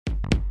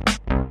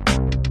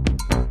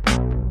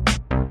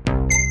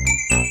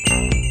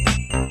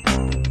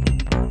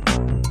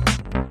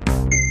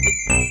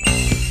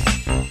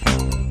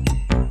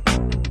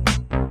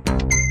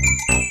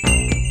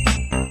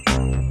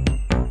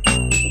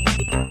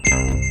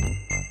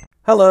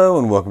Hello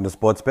and welcome to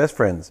Sports Best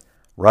Friends,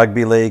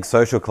 Rugby League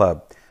Social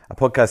Club, a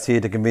podcast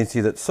here to convince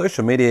you that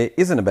social media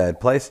isn't a bad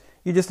place,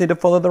 you just need to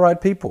follow the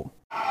right people.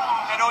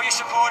 And all your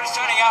supporters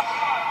turning up,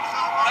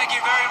 thank you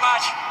very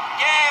much.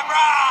 Yeah,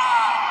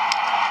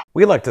 brah!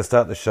 We like to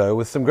start the show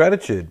with some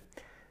gratitude.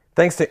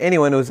 Thanks to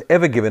anyone who's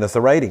ever given us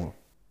a rating.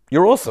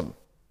 You're awesome.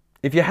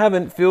 If you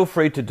haven't, feel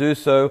free to do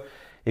so.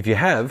 If you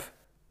have,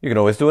 you can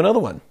always do another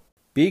one.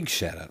 Big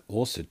shout out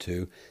also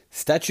to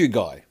Statue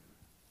Guy,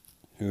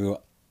 who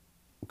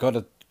got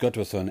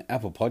to us on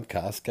Apple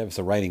Podcast, gave us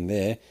a rating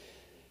there.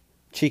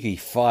 Cheeky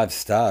 5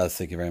 stars,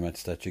 thank you very much,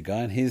 Statue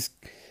Guy. And his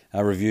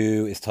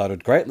review is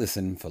titled "Great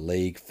Listen for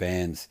League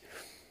Fans."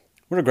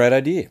 What a great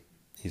idea.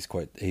 His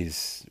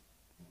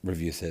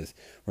review says,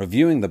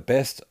 "Reviewing the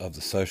best of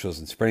the socials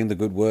and spreading the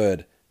good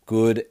word,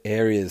 good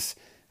areas,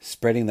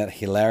 spreading that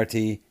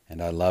hilarity,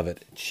 and I love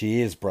it.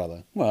 Cheers,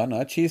 brother." Well,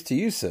 no, cheers to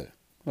you, sir.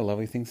 What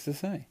lovely things to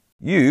say.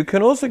 You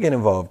can also get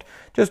involved.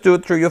 Just do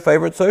it through your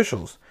favourite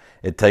socials.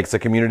 It takes a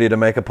community to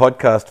make a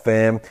podcast,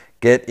 fam.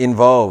 Get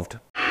involved.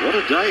 What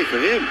a day for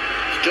him.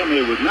 He's come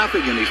here with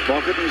nothing in his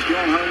pocket and he's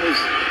gone home with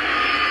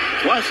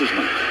twice as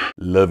much.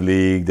 Love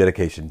League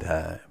dedication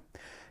time.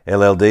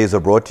 LLDs are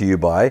brought to you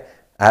by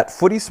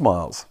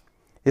 @FootySmiles.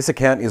 This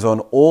account is on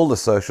all the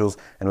socials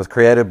and was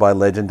created by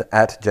legend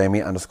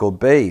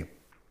 @Jamie_B.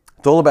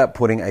 It's all about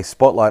putting a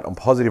spotlight on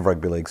positive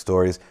rugby league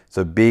stories,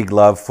 so big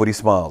love Footy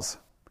Smiles.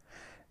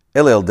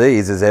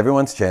 LLDs is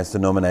everyone's chance to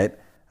nominate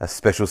a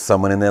special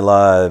someone in their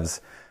lives.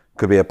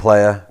 Could be a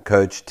player,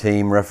 coach,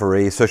 team,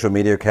 referee, social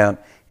media account,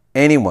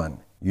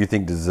 anyone you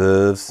think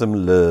deserves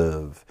some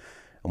love.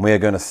 And we are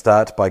going to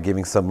start by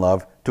giving some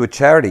love to a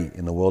charity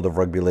in the world of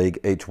rugby league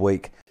each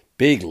week.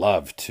 Big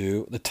love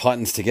to the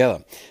Titans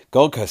Together.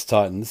 Gold Coast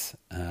Titans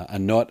are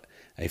not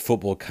a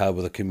football club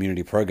with a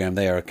community program.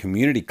 They are a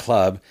community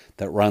club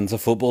that runs a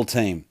football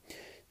team.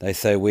 They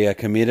say we are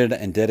committed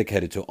and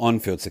dedicated to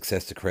on-field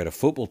success to create a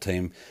football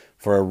team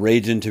for a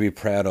region to be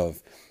proud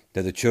of,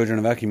 that the children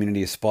of our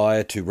community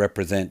aspire to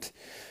represent.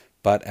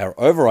 But our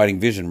overriding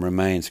vision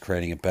remains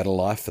creating a better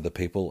life for the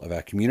people of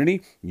our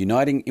community,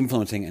 uniting,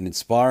 influencing and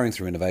inspiring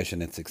through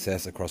innovation and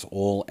success across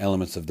all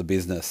elements of the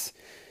business.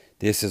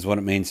 This is what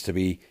it means to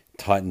be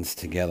Titans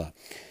Together.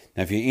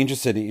 Now, if you're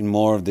interested in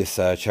more of this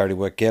charity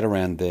work, get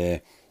around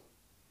their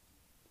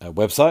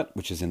website,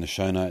 which is in the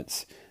show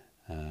notes,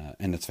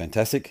 and it's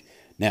fantastic.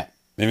 Now,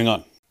 moving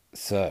on.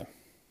 So,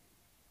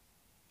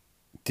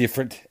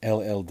 different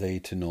LLD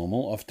to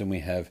normal. Often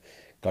we have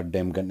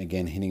Goddamn Gunton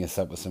again hitting us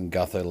up with some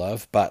Gutho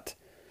love, but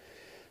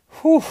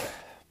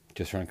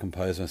just trying to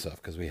compose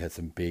myself because we had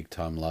some big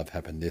time love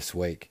happen this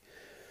week.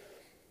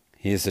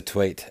 Here's a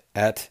tweet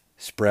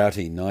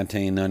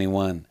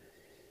 @Sprouty1991.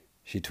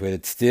 She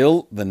tweeted,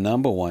 "Still the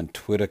number one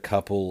Twitter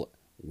couple,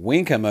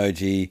 wink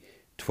emoji,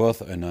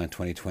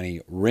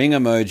 12/09/2020, ring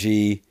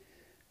emoji,"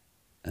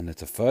 and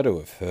it's a photo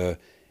of her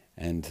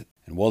and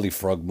Wally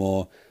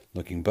Frogmore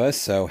looking both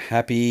so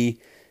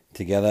happy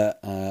together.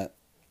 I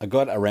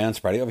got around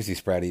Sprouty. Obviously,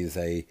 Sprouty is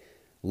a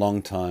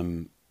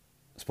long-time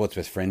Sports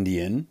Best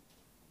Friendian,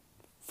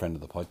 friend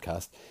of the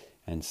podcast,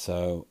 and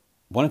so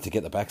wanted to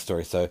get the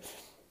backstory. So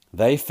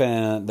they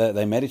found that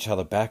they met each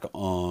other back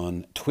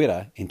on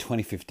Twitter in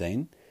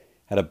 2015,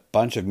 had a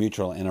bunch of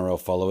mutual NRL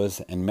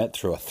followers, and met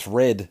through a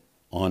thread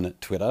on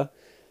Twitter,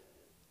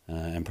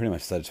 and pretty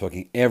much started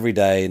talking every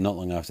day. Not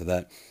long after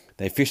that,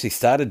 they officially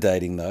started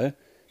dating, though,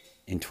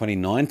 in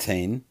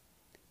 2019,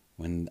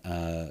 when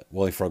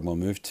Wally Frogmore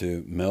moved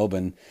to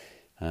Melbourne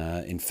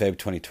in Feb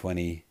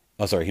 2020.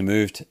 Oh, sorry, he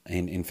moved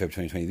in Feb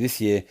 2020 this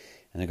year,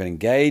 and they got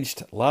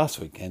engaged last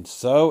weekend.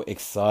 So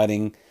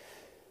exciting.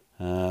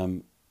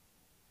 I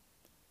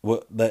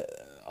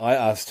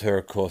asked her,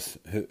 of course,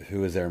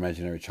 who is their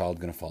imaginary child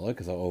going to follow,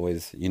 because I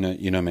always, you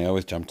know me, I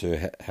always jump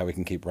to how we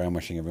can keep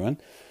brainwashing everyone.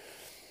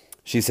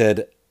 She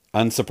said,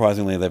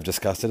 unsurprisingly, they've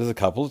discussed it as a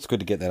couple. It's good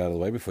to get that out of the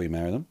way before you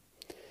marry them.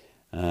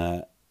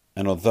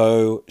 And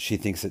although she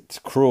thinks it's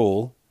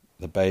cruel,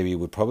 the baby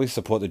would probably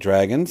support the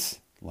Dragons,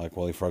 like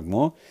Wally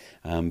Frogmore,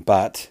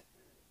 but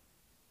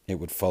it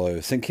would follow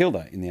St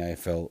Kilda in the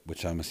AFL,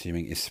 which I'm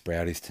assuming is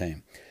Sprouty's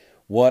team.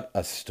 What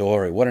a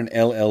story. What an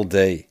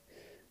LLD.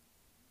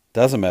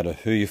 Doesn't matter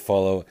who you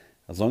follow,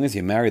 as long as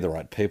you marry the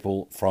right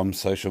people from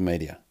social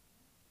media.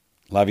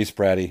 Love you,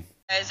 Sprouty.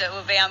 It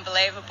would be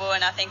unbelievable,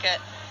 and I think it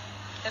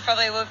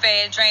probably would be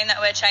a dream that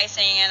we're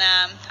chasing, and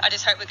I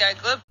just hope we go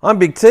good. I'm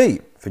Big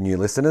T, for new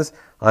listeners.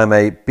 I'm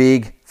a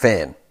big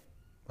fan.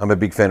 I'm a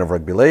big fan of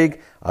rugby league.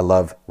 I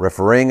love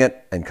refereeing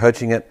it and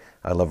coaching it.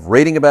 I love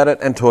reading about it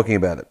and talking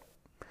about it.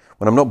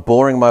 When I'm not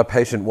boring my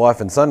patient wife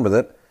and son with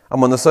it,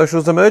 I'm on the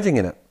socials emerging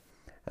in it.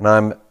 And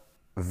I'm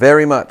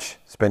very much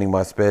spending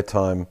my spare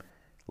time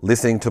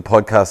listening to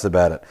podcasts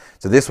about it.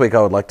 So this week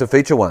I would like to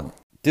feature one.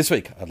 This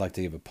week I'd like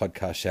to give a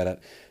podcast shout out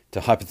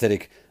to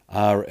Hypothetic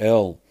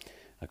RL.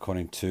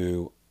 According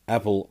to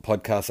Apple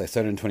Podcasts, they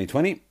started in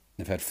 2020.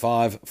 They've had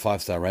 5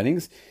 5-star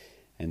ratings,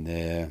 and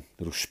their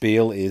little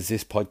spiel is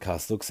this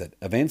podcast looks at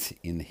events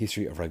in the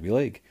history of rugby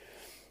league.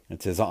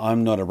 It says,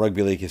 "I'm not a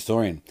rugby league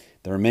historian,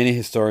 There are many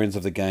historians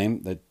of the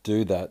game that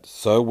do that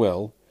so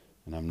well,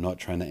 and I'm not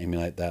trying to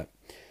emulate that.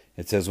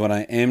 It says, what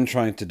I am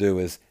trying to do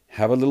is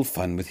have a little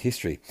fun with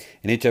history.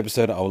 In each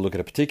episode, I will look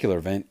at a particular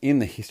event in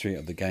the history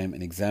of the game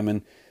and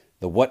examine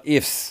the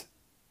what-ifs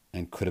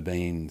and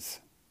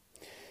could-have-beens.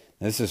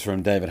 This is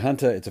from David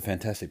Hunter. It's a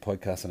fantastic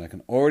podcast, and I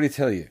can already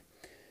tell you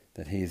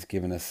that he's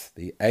given us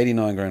the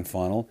 89 Grand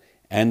Final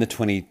and the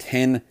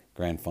 2010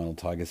 Grand Final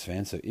Tigers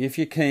fan. So if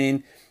you're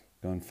keen,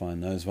 go and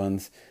find those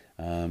ones.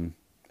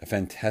 A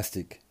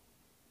fantastic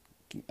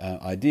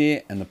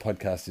idea, and the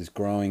podcast is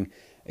growing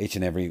each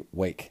and every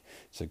week.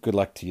 So good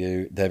luck to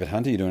you, David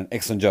Hunter. You're doing an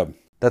excellent job.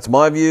 That's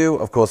my view.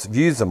 Of course,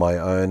 views are my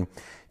own.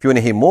 If you want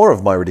to hear more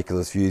of my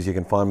ridiculous views, you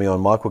can find me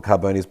on Michael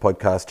Carboni's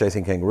podcast,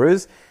 Chasing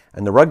Kangaroos,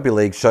 and the Rugby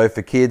League show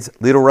for kids,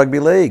 Little Rugby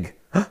League.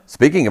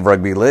 Speaking of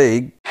rugby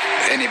league...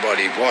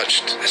 Anybody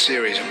watched a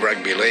series of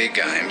rugby league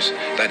games,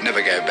 they'd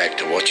never go back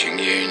to watching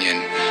Union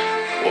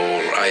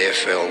or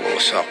AFL or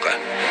soccer.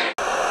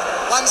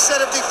 One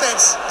set of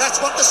defence. That's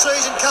what the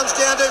season comes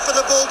down to for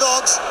the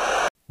Bulldogs.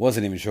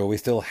 Wasn't even sure we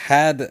still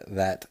had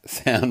that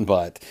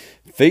soundbite.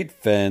 Feet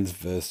Fans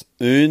versus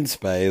Oon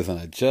Spays, and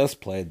I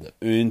just played the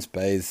Oon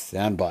Spays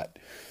soundbite.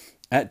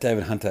 At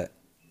David Hunter,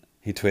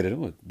 he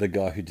tweeted, the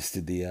guy who just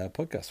did the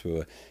podcast we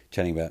were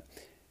chatting about,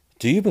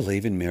 do you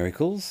believe in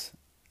miracles?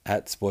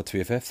 At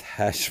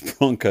SportsBFFs,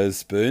 #Broncos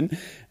Spoon.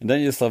 And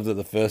don't you just love that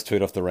the first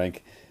tweet off the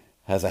rank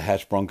has a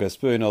 #Broncos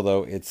Spoon,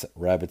 although it's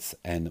Rabbits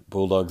and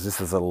Bulldogs.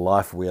 This is a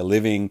life we are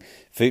living.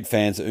 Feet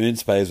Fans, Oon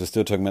Spays, we're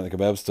still talking about the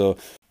kebab store.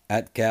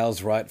 At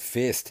Gal's Right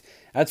Fist.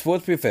 At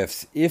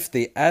SportsBFFs, if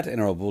the at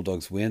NRL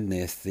Bulldogs win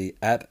this, the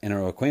at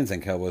NRL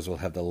Queensland Cowboys will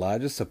have the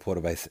largest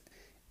supporter base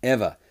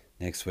ever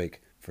next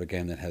week for a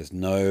game that has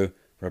no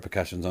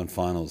repercussions on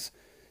finals.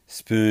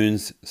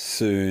 Spoons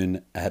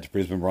soon at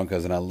Brisbane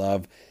Broncos, and I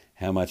love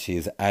how much he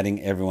is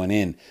adding everyone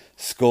in.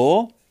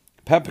 Score,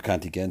 Pat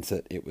Picanti gets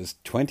it. It was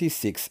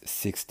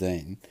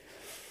 26-16.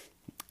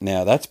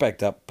 Now, that's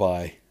backed up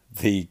by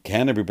the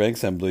Canterbury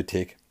Bankstown blue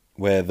tick,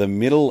 where the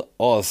middle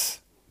Oz,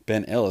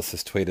 Ben Ellis,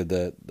 has tweeted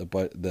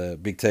the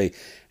Big T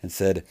and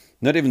said,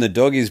 not even the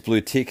Doggies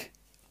blue tick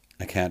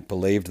account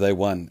believed they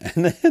won.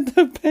 And then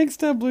the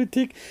Bankstown blue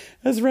tick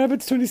has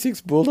Rabbits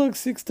 26,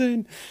 Bulldogs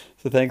 16.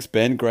 So thanks,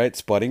 Ben. Great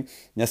spotting.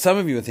 Now, some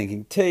of you are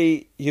thinking,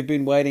 T, you've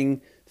been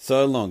waiting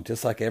so long,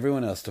 just like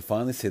everyone else, to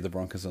finally see the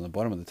Broncos on the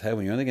bottom of the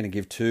table. You're only going to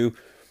give 2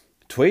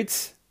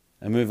 tweets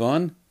and move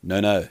on?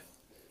 No.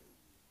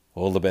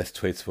 All the best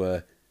tweets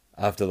were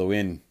after the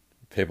win,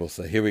 people.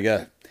 So here we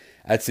go.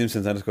 At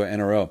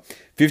Simpsons_NRL.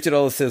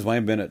 $50 says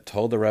Wayne Bennett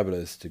told the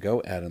Rabbitohs to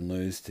go out and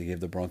lose to give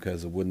the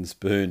Broncos a wooden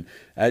spoon.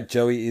 At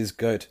Joey is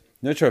GOAT.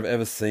 Not sure I've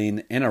ever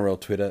seen NRL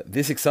Twitter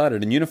this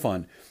excited and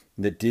unified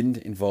that didn't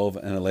involve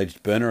an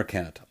alleged burner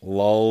account.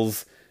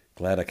 Lols.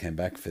 Glad I came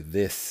back for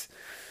this.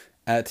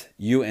 At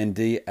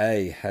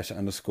UNDA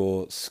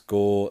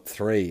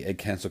 #score3 Ed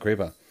Cancel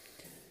Creeper.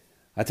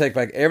 I take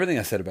back everything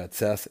I said about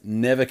South.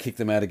 Never kick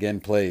them out again,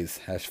 please.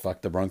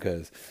 #fuck the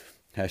Broncos.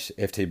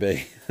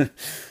 #FTB.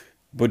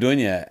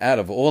 Budunya, out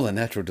of all the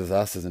natural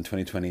disasters in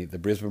 2020, the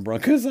Brisbane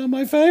Broncos are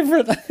my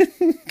favourite.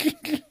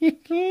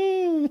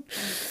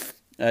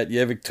 At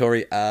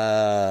Victoria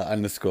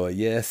 _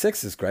 yeah,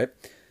 sex is great,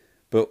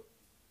 but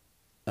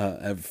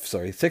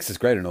sex is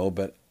great and all,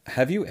 but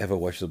have you ever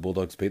watched the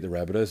Bulldogs beat the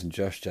Rabbitohs in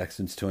Josh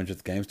Jackson's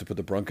 200th games to put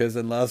the Broncos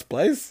in last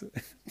place?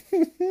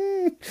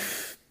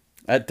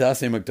 At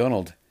Darcy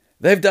McDonald,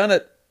 they've done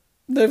it.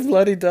 They've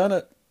bloody done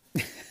it.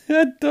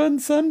 At Don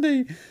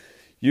Sunday,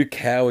 you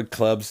coward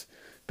clubs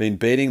been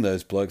beating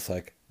those blokes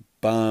like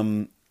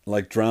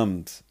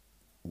drums.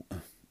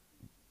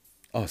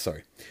 Oh,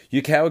 sorry.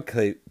 You coward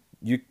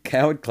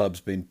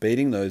clubs been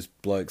beating those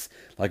blokes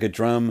like a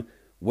drum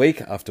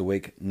week after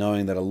week,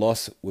 knowing that a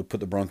loss would put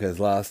the Broncos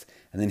last.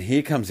 And then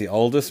here comes the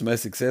oldest,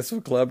 most successful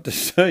club to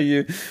show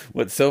you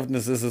what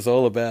selfness is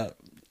all about.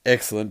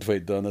 Excellent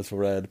tweet, Don. That's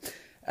rad.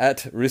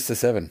 At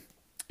Rooster7,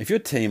 if your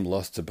team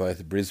lost to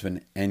both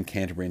Brisbane and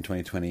Canterbury in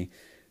 2020,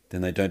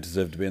 then they don't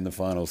deserve to be in the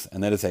finals.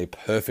 And that is a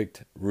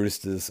perfect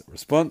Roosters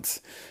response.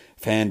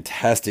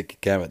 Fantastic,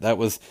 Garrett. That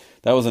was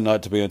a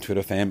night to be on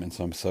Twitter, fam, and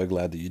so I'm so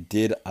glad that you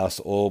did us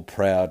all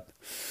proud.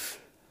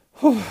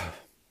 Whew.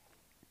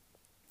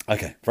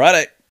 Okay,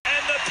 Friday.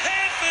 And the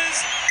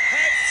Panthers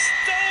have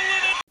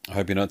stolen it. I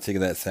hope you're not sick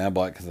of that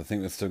soundbite, because I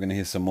think we're still going to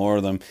hear some more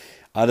of them.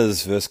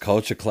 Udders versus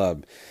Culture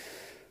Club.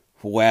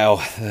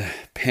 Wow,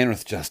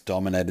 Penrith just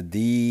dominated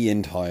the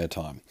entire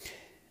time.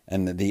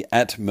 And the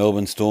at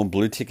Melbourne Storm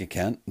Blue Tick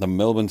account,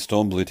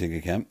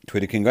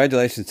 tweeted,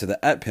 congratulations to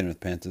the at Penrith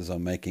Panthers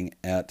on taking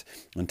out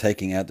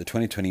the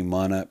 2020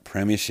 minor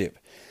premiership.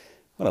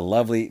 What a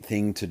lovely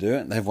thing to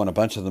do. They've won a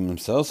bunch of them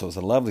themselves, so it was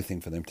a lovely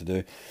thing for them to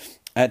do.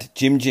 At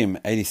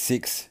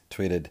JimJim86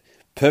 tweeted,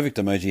 perfect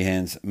emoji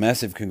hands,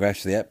 massive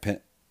congrats to the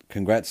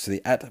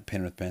at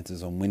Penrith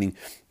Panthers on winning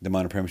the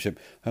minor premiership.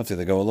 Hopefully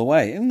they go all the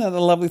way. Isn't that a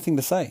lovely thing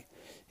to say?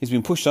 He's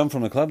been pushed on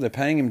from the club. They're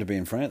paying him to be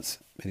in France,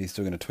 but he's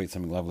still going to tweet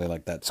something lovely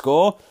like that.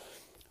 Score.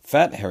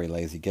 Fat Harry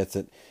Lazy gets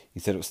it. He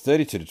said it was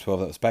 32-12.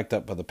 That was backed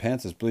up by the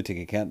Panthers blue tick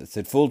account that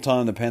said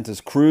full-time the Panthers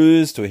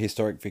cruised to a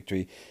historic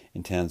victory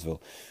in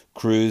Townsville.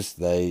 Cruise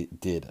they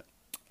did.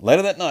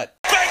 Later that night,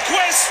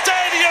 Bankwest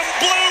Stadium,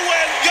 blue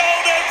and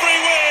gold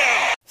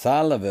everywhere.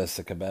 Sala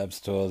versus Kebab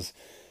Stores.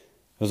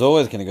 It was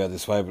always going to go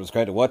this way, but it was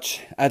great to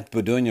watch. At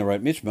Budunya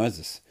wrote, Mitch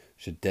Moses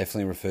should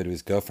definitely refer to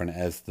his girlfriend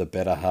as the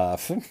better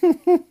half. And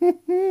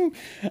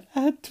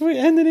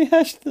then he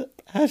hashed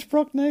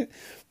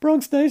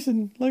Bronx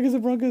Nation like he's a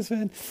Broncos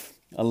fan.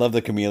 I love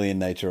the chameleon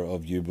nature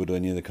of you,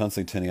 Budunya. They're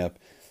constantly turning up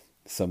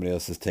somebody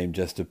else's team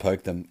just to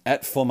poke them.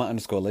 At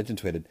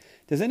 @former_legend tweeted,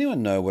 does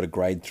anyone know what a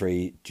grade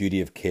 3 duty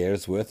of care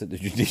is worth at the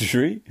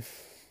judiciary?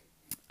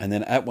 And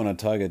then at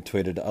 @OneOnTiger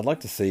tweeted, I'd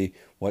like to see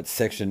what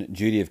section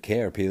duty of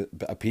care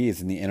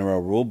appears in the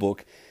NRL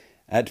rulebook.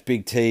 At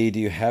Big T, do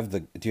you have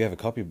a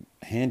copy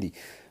handy?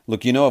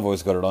 Look, you know I've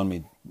always got it on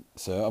me.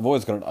 So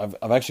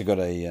I've actually got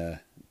a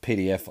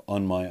PDF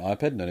on my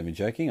iPad, not even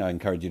joking. I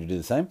encourage you to do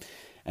the same.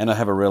 And I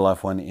have a real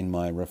life one in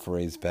my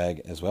referee's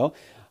bag as well.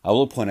 I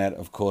will point out,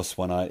 of course,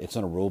 it's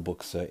not a rule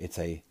book, so it's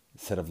a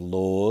set of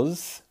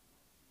laws.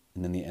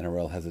 And then the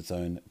NRL has its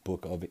own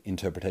book of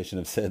interpretation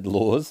of said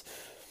laws.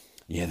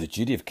 Yeah, the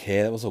duty of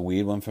care, that was a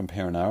weird one from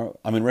Perenara.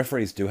 I mean,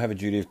 referees do have a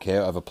duty of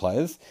care over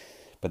players,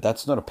 but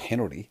that's not a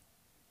penalty.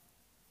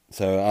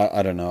 So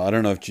I don't know. I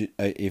don't know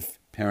if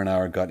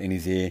Perenara got in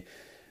his ear,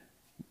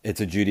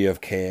 it's a duty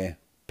of care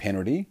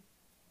penalty,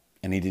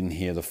 and he didn't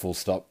hear the full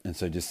stop, and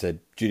so just said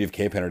duty of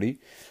care penalty.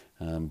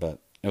 But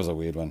it was a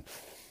weird one.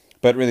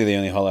 But really the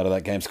only highlight of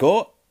that game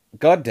score,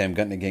 goddamn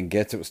Gunton again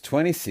gets it. It was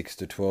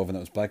 26-12, and it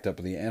was backed up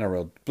with the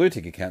NRL blue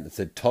tick account that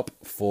said top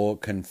 4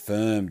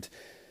 confirmed.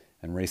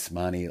 And Reece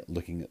Marnie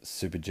looking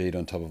super G'd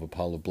on top of a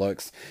pile of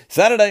blokes.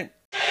 Saturday.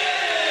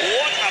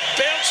 What a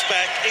bounce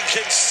back in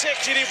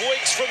consecutive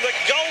weeks from the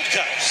Gold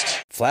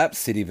Coast. Flap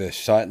City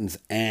versus Shitans,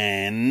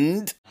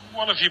 and...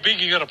 Well, if you're big,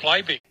 you got to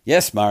play big.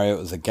 Yes, Mario, it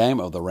was a game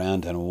of the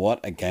round, and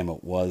what a game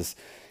it was.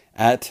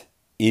 At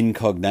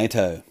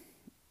Incognito,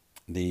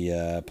 the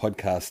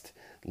podcast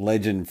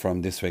legend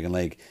from This Week in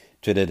League,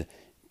 tweeted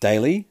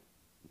daily,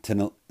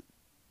 I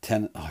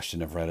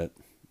shouldn't have read it.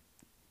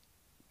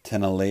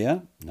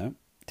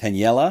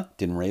 Taniela,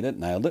 didn't read it,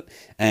 nailed it.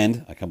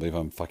 And, I can't believe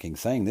I'm fucking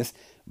saying this,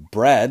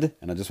 Brad,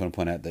 and I just want to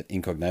point out that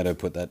Incognito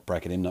put that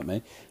bracket in, not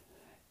me,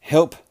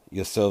 help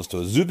yourselves to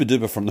a zupa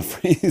duper from the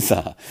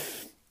freezer.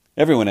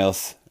 Everyone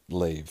else,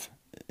 leave.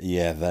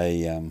 Yeah,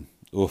 they,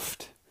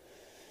 oofed.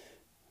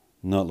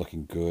 Not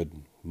looking good.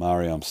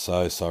 Mario, I'm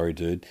so sorry,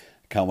 dude.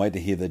 Can't wait to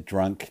hear the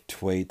drunk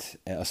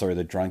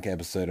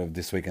episode of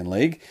This Week in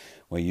League,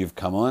 where you've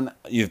come on.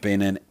 You've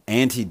been an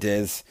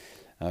anti-Des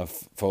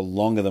for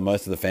longer than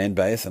most of the fan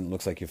base, and it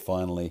looks like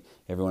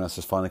everyone else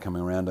is finally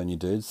coming around on you,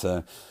 dude.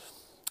 So,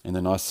 in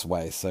the nicest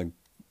way. So,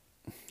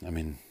 I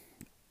mean,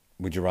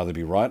 would you rather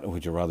be right or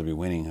would you rather be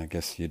winning? I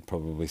guess you'd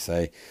probably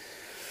say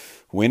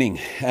winning.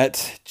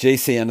 At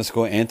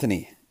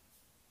GC_Anthony,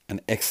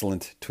 an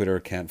excellent Twitter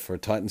account for a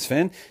Titans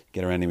fan.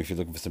 Get around him if you're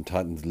looking for some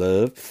Titans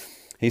love.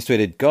 He's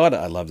tweeted, God,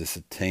 I love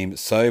this team.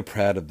 So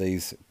proud of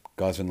these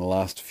guys in the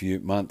last few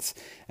months.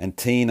 And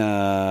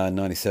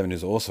Tina97,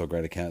 who's also a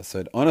great account,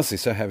 said, honestly,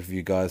 so happy for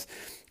you guys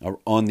are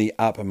on the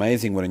up.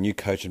 Amazing what a new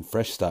coach and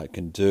fresh start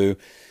can do.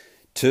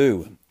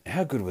 Too,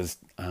 how good was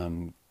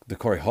the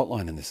Corey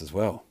Hotline in this as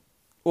well?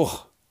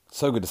 Oh,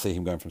 so good to see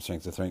him going from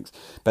strength to strength.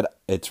 But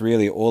it's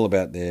really all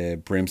about their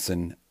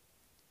Brimson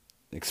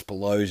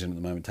explosion at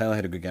the moment. Taylor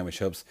had a good game, which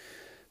helps.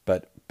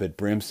 But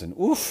Brimson,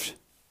 oof.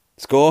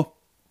 Score?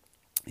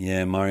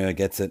 Yeah, Mario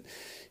gets it.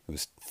 It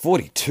was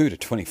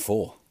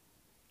 42-24.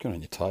 Good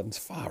on your Titans.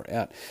 Far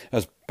out. I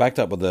was backed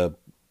up with the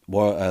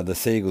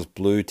Seagulls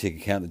blue tick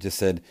account that just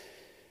said,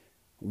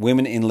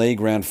 women in league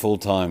round full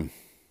time.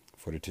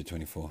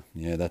 42-24.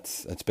 Yeah,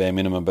 that's bare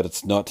minimum, but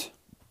it's not.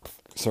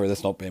 Sorry,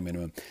 that's not bare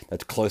minimum.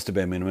 That's close to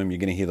bare minimum. You're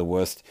going to hear the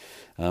worst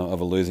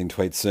of a losing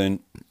tweet soon.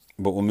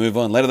 But we'll move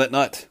on. Later that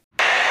night.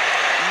 Now,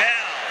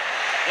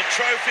 the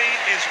trophy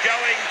is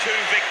going to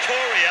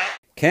Victoria.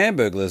 Cam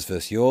Burglars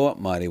versus your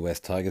mighty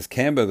West Tigers.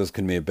 Cam Burglars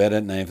couldn't be a better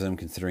name for them,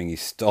 considering he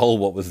stole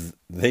what was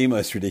the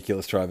most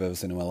ridiculous try I've ever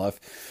seen in my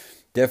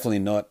life. Definitely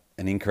not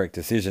an incorrect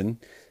decision,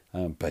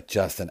 but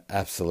just an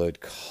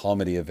absolute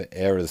comedy of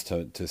errors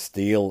to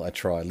steal a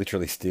try,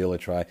 literally steal a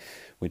try,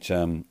 which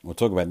we'll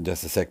talk about in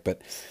just a sec.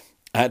 But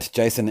at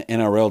Jason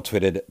NRL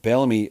tweeted,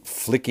 Bellamy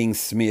flicking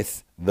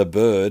Smith the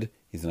bird.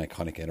 He's an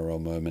iconic NRL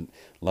moment.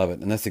 Love it.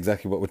 And that's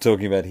exactly what we're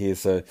talking about here.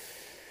 So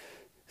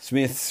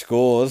Smith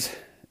scores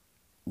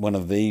one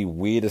of the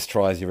weirdest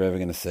tries you're ever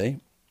going to see,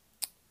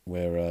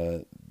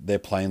 where they're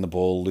playing the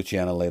ball.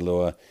 Luciano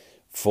Leilua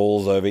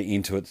falls over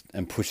into it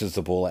and pushes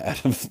the ball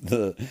out of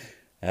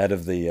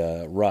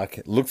the ruck.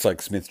 It looks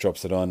like Smith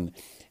drops it on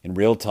in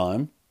real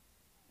time.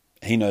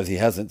 He knows he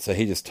hasn't, so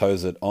he just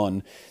toes it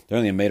on. They're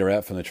only a metre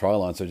out from the try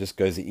line, so it just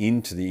goes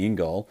into the in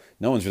goal.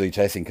 No one's really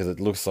chasing because it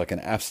looks like an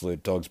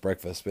absolute dog's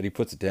breakfast, but he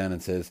puts it down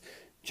and says,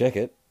 check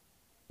it.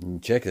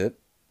 And check it.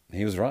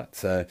 He was right.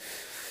 So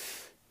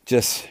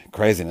just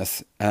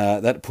craziness.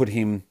 That put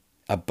him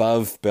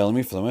above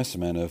Bellamy for the most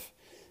amount of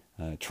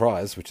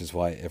tries, which is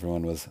why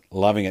everyone was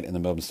loving it in the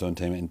Melbourne Storm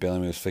team, and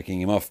Bellamy was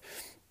flicking him off.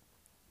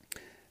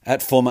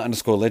 At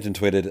former_legend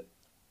tweeted,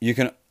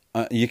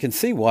 you can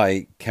see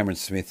why Cameron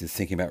Smith is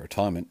thinking about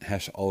retirement.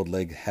 #old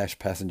leg,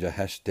 #passenger,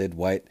 #dead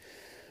weight.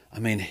 I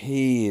mean,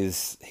 he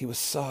was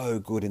so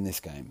good in this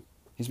game.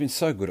 He's been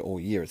so good all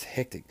year. It's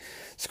hectic.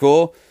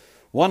 Score,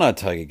 One-Eyed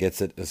Tiger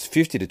gets it as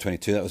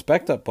 50-22. That was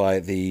backed up by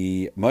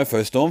the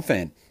Mofo Storm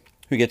fan,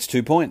 who gets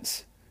 2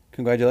 points.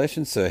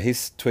 Congratulations, sir.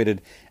 He's tweeted,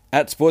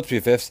 at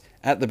SportsBFFs,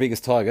 at the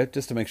biggest Tiger,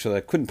 just to make sure that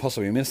I couldn't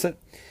possibly miss it.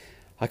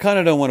 I kind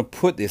of don't want to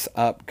put this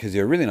up because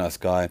you're a really nice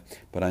guy,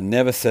 but I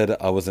never said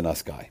I was a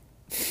nice guy.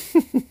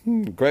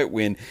 Great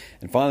win,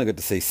 and finally got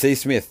to see C.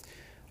 Smith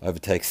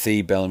overtake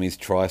C. Bellamy's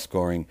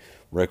try-scoring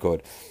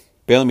record.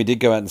 Bellamy did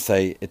go out and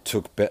say it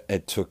took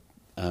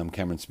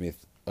Cameron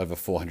Smith over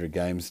 400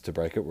 games to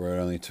break it, where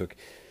it only took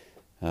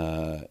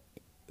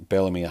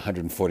Bellamy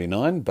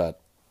 149, but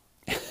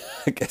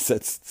I guess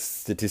that's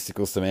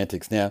statistical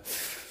semantics now.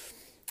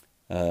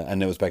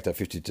 And it was backed up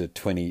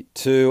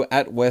 50-22.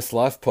 At West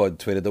Lifepod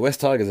tweeted, the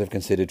West Tigers have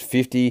conceded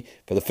 50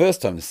 for the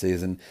first time this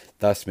season,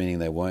 thus meaning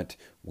they won't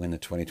win the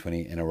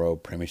 2020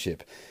 NRL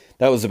Premiership.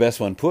 That was the best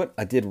one put.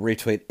 I did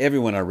retweet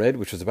everyone I read,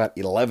 which was about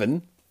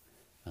 11.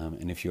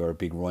 And if you're a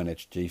big Roy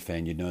HG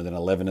fan, you'd know that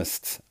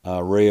 11ists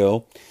are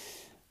real.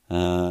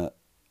 But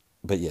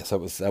yes, that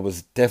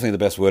was definitely the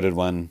best worded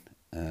one.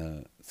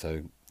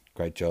 So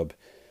great job,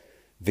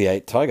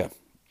 V8 Tiger.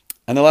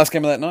 And the last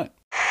game of that night.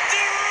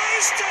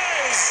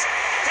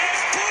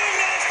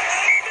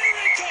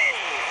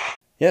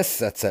 Yes,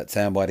 that's that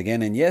soundbite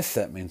again. And yes,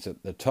 that means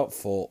that the top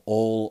four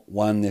all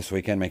won this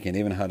weekend, making it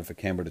even harder for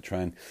Canberra to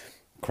try and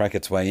crack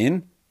its way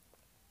in.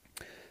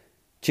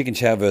 Chicken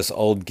Chow versus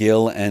Old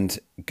Gill, and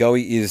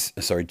Joey is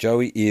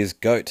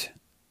Goat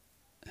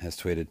has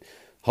tweeted,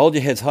 hold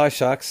your heads high,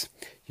 Sharks.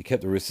 You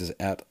kept the Roosters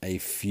out a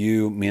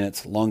few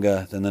minutes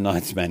longer than the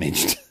Knights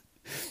managed.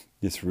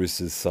 This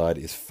Roosters side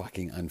is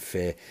fucking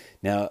unfair.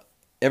 Now,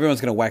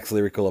 everyone's going to wax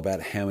lyrical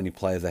about how many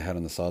players they had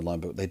on the sideline,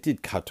 but they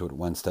did cut to it at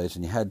one stage,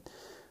 and you had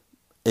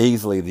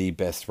easily the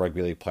best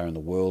rugby league player in the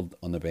world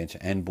on the bench,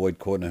 and Boyd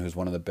Cordner, who's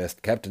one of the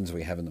best captains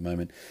we have at the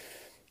moment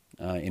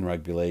in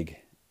rugby league.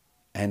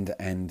 And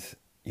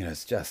you know,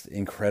 it's just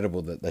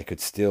incredible that they could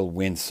still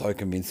win so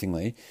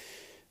convincingly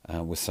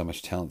with so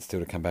much talent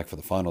still to come back for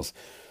the finals.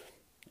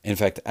 In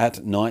fact, at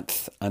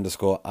 9th_R_us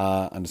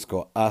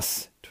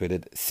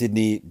tweeted,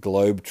 Sydney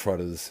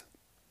Globetrotters.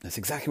 That's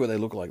exactly what they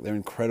look like. They're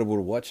incredible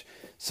to watch.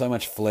 So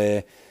much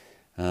flair.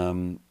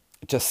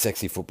 Just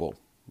sexy football.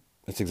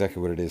 That's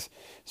exactly what it is.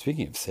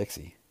 Speaking of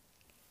sexy,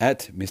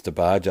 at Mr.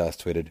 Barjas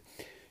tweeted,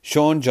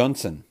 Sean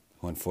Johnson,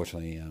 who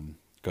unfortunately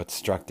got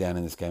struck down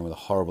in this game with a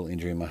horrible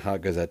injury. My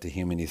heart goes out to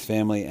him and his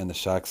family and the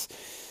Sharks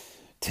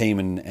team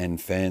and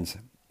fans.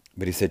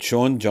 But he said,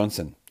 Sean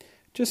Johnson,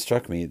 just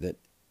struck me that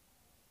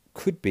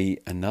could be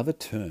another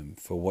term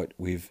for what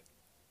we've...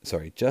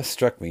 Sorry, just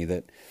struck me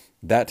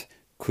that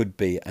could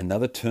be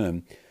another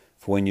term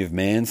for when you've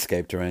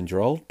manscaped around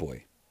your old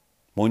boy.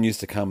 More news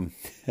to come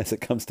as it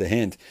comes to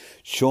hand.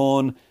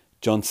 Sean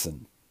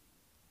Johnson.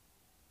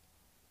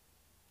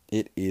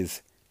 It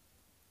is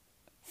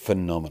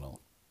phenomenal.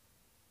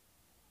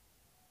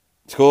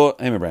 Score,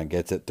 Amy Brown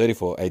gets it,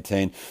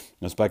 34-18. It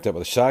was backed up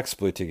with a Sharks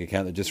blue tick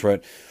account that just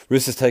wrote,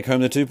 Roosters take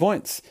home the 2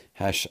 points.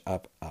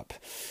 #up.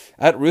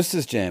 At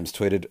Roosters Jams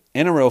tweeted,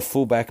 NRL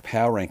fullback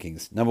power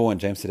rankings. Number 1,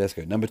 James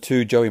Tedesco. Number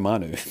 2, Joey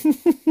Manu.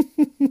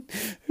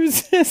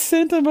 Who's their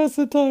centre most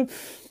of the time,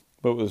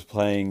 but was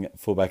playing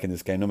fullback in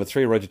this game. Number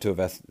 3, Roger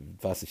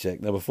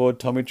Tuivasa-Vasicek. Number 4,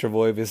 Tommy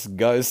Trbojevic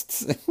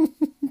Ghosts.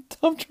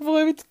 Tom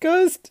Trbojevic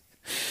Ghost.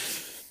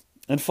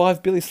 And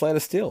 5, Billy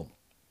Slater-Steele.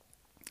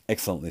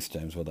 Excellent list,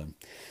 James. Well done.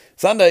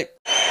 Sunday.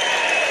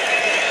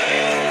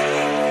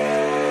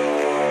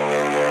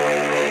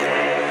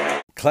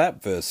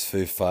 Clap versus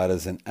Foo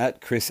Fighters, and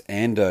at Chris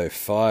Ando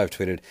 5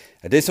 tweeted,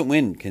 a decent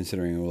win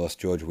considering we lost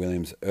George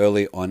Williams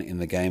early on in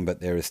the game, but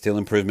there is still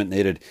improvement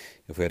needed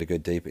if we had to go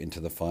deep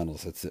into the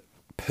finals. It's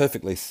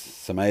perfectly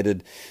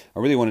summated. I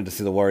really wanted to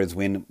see the Warriors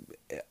win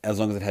as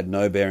long as it had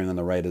no bearing on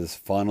the Raiders'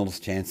 finals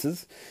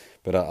chances,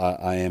 but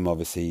I am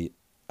obviously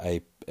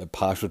a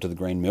partial to the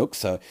green milk,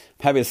 so I'm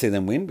happy to see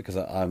them win because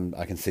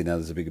I can see now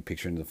there's a bigger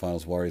picture into the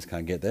finals. Warriors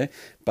can't get there,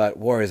 but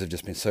Warriors have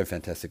just been so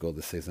fantastic all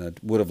this season. I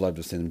would have loved to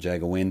have seen them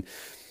jag a win.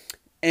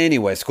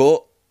 Anyway,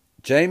 score.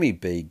 Jamie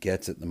B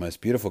gets it. The most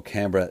beautiful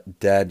Canberra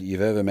dad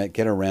you've ever met.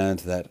 Get around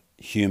to that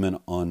human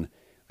on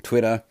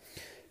Twitter.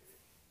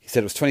 He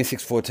said it was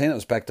 26-14. It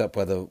was backed up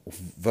by the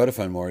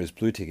Vodafone Warriors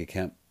blue tick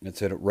account. It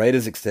said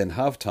Raiders extend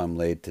halftime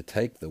lead to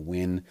take the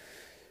win.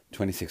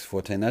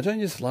 26-14. Now, don't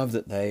you just love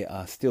that they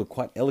are still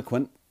quite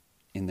eloquent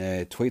in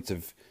their tweets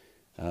of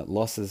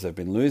losses? They've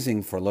been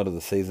losing for a lot of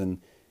the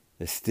season.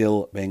 They're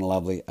still being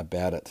lovely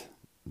about it.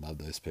 Love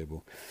those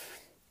people.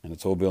 And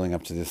it's all building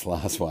up to this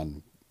last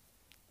one.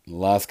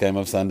 Last game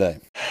of Sunday.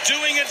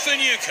 Doing it for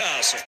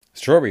Newcastle.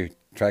 Strawberry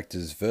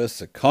Tractors versus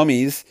the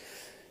Commies.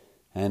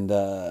 And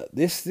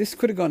this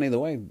could have gone either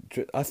way.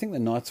 I think the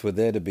Knights were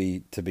there to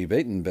be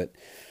beaten, but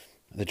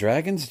the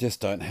Dragons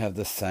just don't have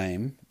the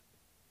same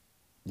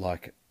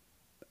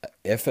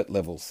effort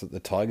levels that the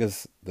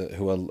Tigers,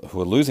 who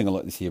are losing a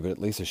lot this year, but at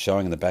least are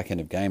showing in the back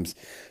end of games.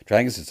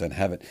 Dragons just don't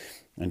have it.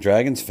 And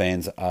Dragons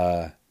fans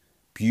are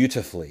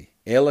beautifully,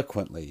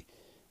 eloquently,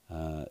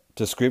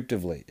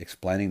 descriptively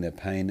explaining their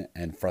pain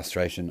and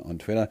frustration on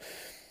Twitter.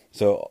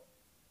 So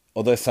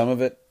although some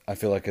of it I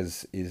feel like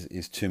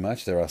is too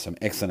much, there are some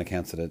excellent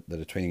accounts that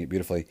are tweeting it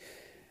beautifully.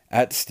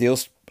 At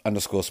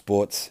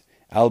Steele_sports,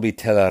 Albi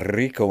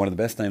Telarico, one of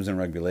the best names in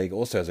rugby league,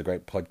 also has a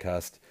great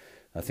podcast.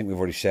 I think we've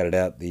already shouted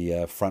out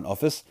the front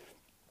office.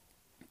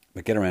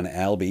 But get around to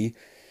Albi.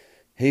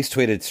 He's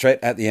tweeted straight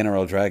at the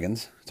NRL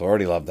Dragons. So I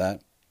already love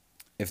that.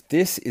 If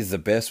this is the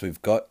best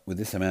we've got with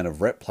this amount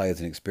of rep players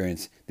and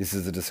experience, this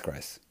is a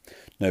disgrace.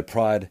 No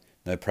pride,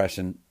 no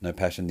passion.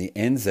 The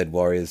NZ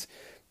Warriors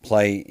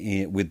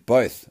play with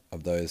both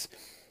of those.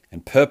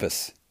 And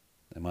purpose,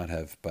 they might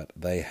have, but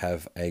they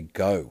have a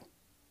go.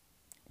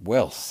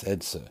 Well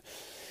said, sir.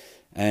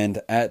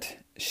 And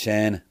at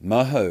Shan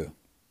Moho,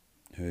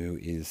 who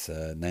is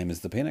name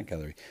is the Peanut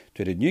Gallery,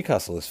 tweeted,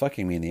 Newcastle is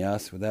fucking me in the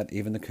ass without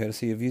even the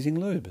courtesy of using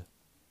lube.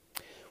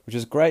 Which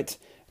is great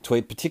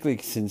tweet,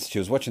 particularly since she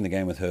was watching the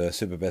game with her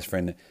super best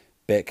friend,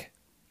 Beck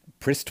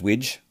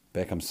Pristwidge.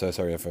 Beck, I'm so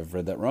sorry if I've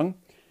read that wrong.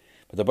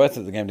 But they're both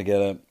at the game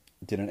together,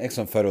 did an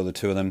excellent photo of the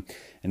two of them.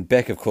 And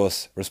Beck, of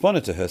course,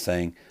 responded to her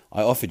saying,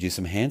 I offered you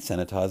some hand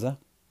sanitizer.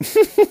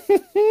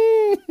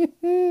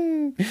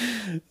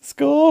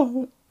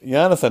 Score.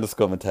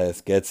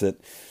 Giannis_Mateus gets it.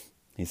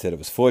 He said it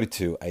was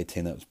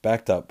 42-18. That was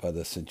backed up by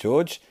the St.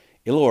 George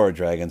Illawarra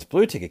Dragons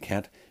blue tick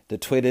account that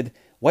tweeted,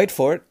 wait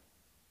for it,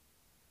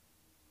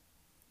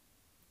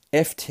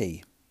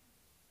 FT.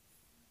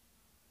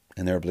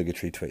 And their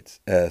obligatory tweets.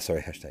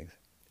 Hashtags.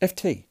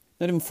 FT.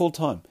 Not even full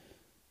time.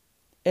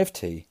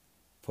 FT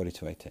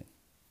 42-18.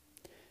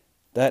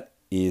 That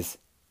is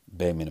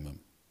bare minimum.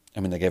 I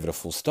mean, they gave it a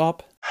full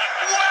stop.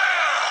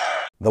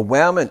 The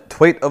Wowment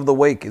Tweet of the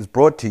Week is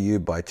brought to you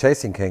by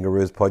Chasing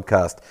Kangaroos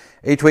podcast.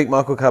 Each week,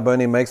 Michael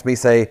Carboni makes me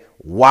say,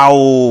 wow,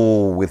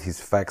 with his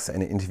facts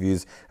and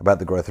interviews about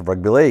the growth of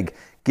rugby league.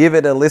 Give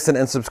it a listen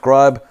and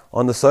subscribe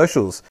on the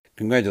socials.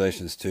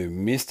 Congratulations to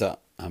Mr.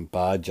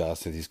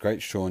 Barjas with his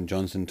great Sean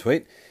Johnson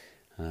tweet.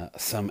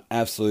 Some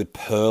absolute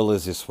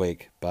pearlers this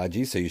week,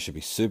 Bargy, so you should be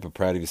super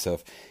proud of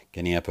yourself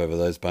getting up over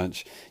those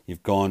bunch.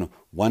 You've gone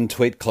one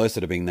tweet closer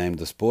to being named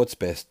the sports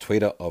best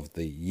tweeter of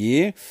the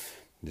year,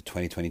 the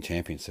 2020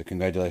 champion. So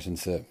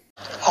congratulations, sir.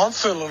 I'm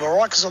feeling all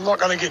right because I'm not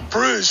going to get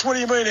bruised. What do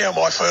you mean, how am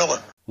I feeling?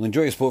 Well,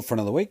 enjoy your sport for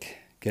another week.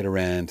 Get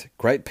around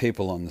great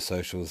people on the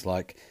socials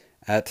like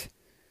at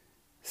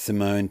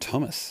Simone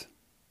Thomas.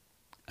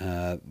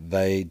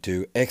 They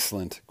do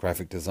excellent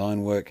graphic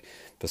design work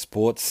for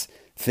sports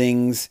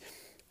things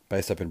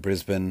based up in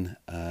Brisbane.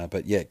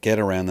 But yeah, get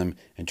around them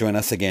and join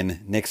us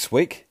again next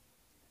week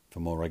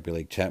for more rugby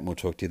league chat. And we'll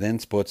talk to you then,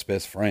 sports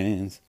best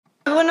friends.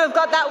 We wouldn't have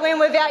got that win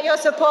without your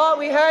support.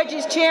 We heard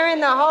you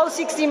cheering the whole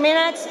 60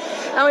 minutes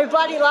and we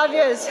bloody love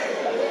yous.